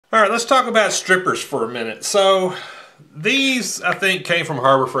All right, let's talk about strippers for a minute. So these, I think, came from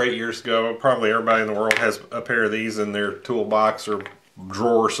Harbor Freight years ago. Probably everybody in the world has a pair of these in their toolbox or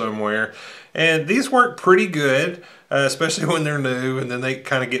drawer somewhere. And these work pretty good, especially when they're new, and then they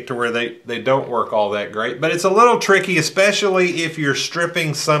kind of get to where they don't work all that great. But it's a little tricky, especially if you're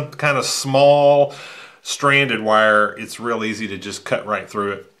stripping some kind of small stranded wire. It's real easy to just cut right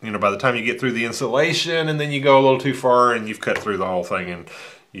through it. You know, by the time you get through the insulation and then you go a little too far and you've cut through the whole thing and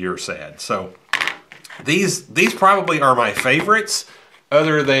you're sad. So these probably are my favorites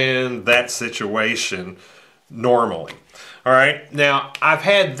other than that situation normally. All right, now I've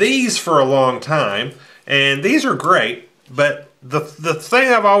had these for a long time and these are great, but the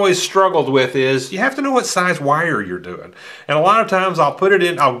thing I've always struggled with is you have to know what size wire you're doing. And a lot of times I'll put it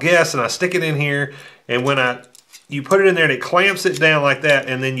in, I'll guess, and I stick it in here, and when you put it in there and it clamps it down like that,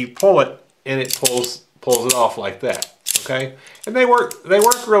 and then you pull it and it pulls it off like that. Okay, and they work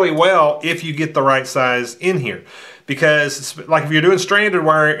really well if you get the right size in here, because like if you're doing stranded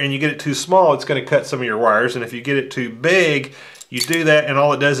wire and you get it too small, it's going to cut some of your wires, and if you get it too big, you do that and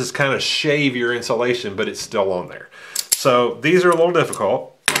all it does is kind of shave your insulation, but it's still on there. So these are a little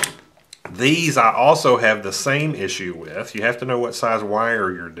difficult. These I also have the same issue with. You have to know what size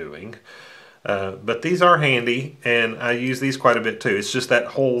wire you're doing. But these are handy, and I use these quite a bit too. It's just that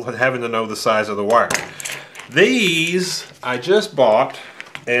whole having to know the size of the wire. These I just bought,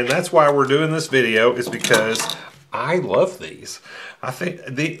 and that's why we're doing this video, is because I love these. I think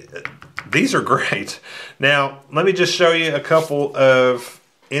these are great. Now, let me just show you a couple of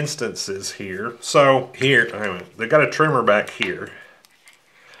instances here. So here, they've got a trimmer back here.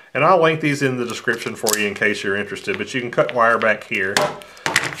 And I'll link these in the description for you in case you're interested, but you can cut wire back here.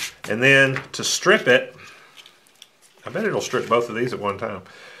 And then to strip it, I bet it'll strip both of these at one time.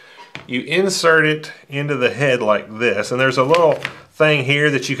 You insert it into the head like this, and there's a little thing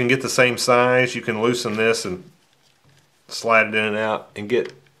here that you can get the same size. You can loosen this and slide it in and out and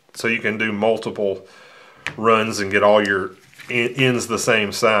get, so you can do multiple runs and get all your ends the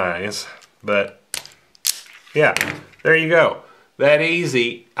same size. But yeah, there you go. That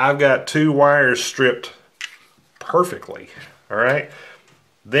easy. I've got 2 wires stripped perfectly. All right.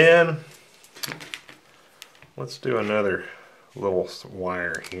 Then let's do another little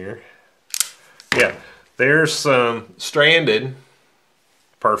wire here. Yeah, there's some stranded,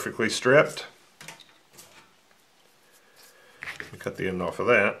 perfectly stripped. Cut the end off of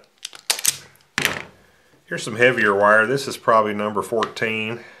that. Here's some heavier wire. This is probably number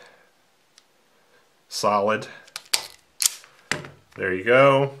 14. Solid. There you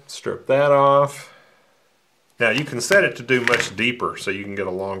go. Strip that off. Now you can set it to do much deeper so you can get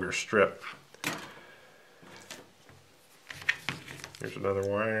a longer strip. Here's another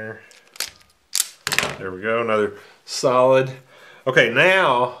wire. There we go, another solid. Okay,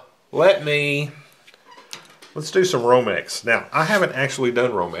 now let's do some Romex. Now, I haven't actually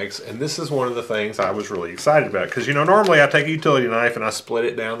done Romex, and this is one of the things I was really excited about, because you know, normally I take a utility knife and I split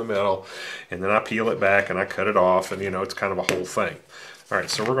it down the middle, and then I peel it back and I cut it off, and you know, it's kind of a whole thing. All right,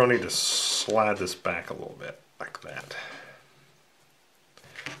 so we're going to need to slide this back a little bit like that.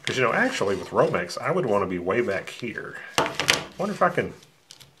 Because you know, actually with Romex, I would want to be way back here. I wonder if I can,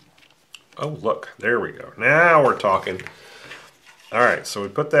 oh look, there we go. Now we're talking. All right, so we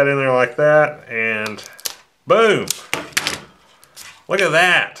put that in there like that, and boom. Look at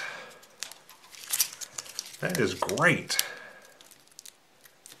that. That is great.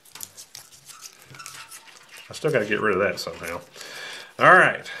 I still got to get rid of that somehow. All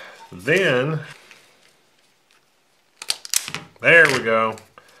right, then, there we go.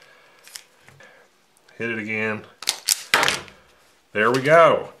 Hit it again. There we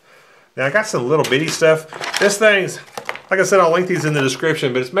go. Now I got some little bitty stuff. This thing's, like I said, I'll link these in the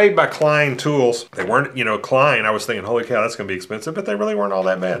description, but it's made by Klein Tools. They weren't, you know, Klein. I was thinking, holy cow, that's going to be expensive, but they really weren't all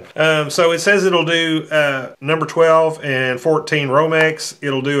that bad. So it says it'll do number 12 and 14 Romex.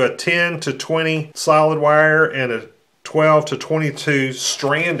 It'll do a 10 to 20 solid wire and a 12 to 22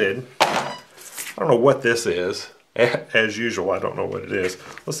 stranded. I don't know what this is. As usual, I don't know what it is.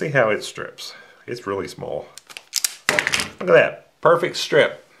 Let's see how it strips. It's really small. Look at that. Perfect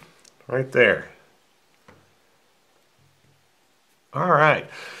strip right there. All right,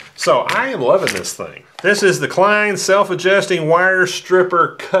 so I am loving this thing. This is the Klein self-adjusting wire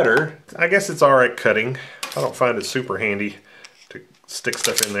stripper cutter. I guess it's all right cutting. I don't find it super handy to stick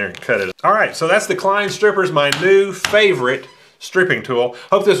stuff in there and cut it. All right, so that's the Klein strippers, my new favorite stripping tool.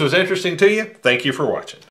 Hope this was interesting to you. Thank you for watching.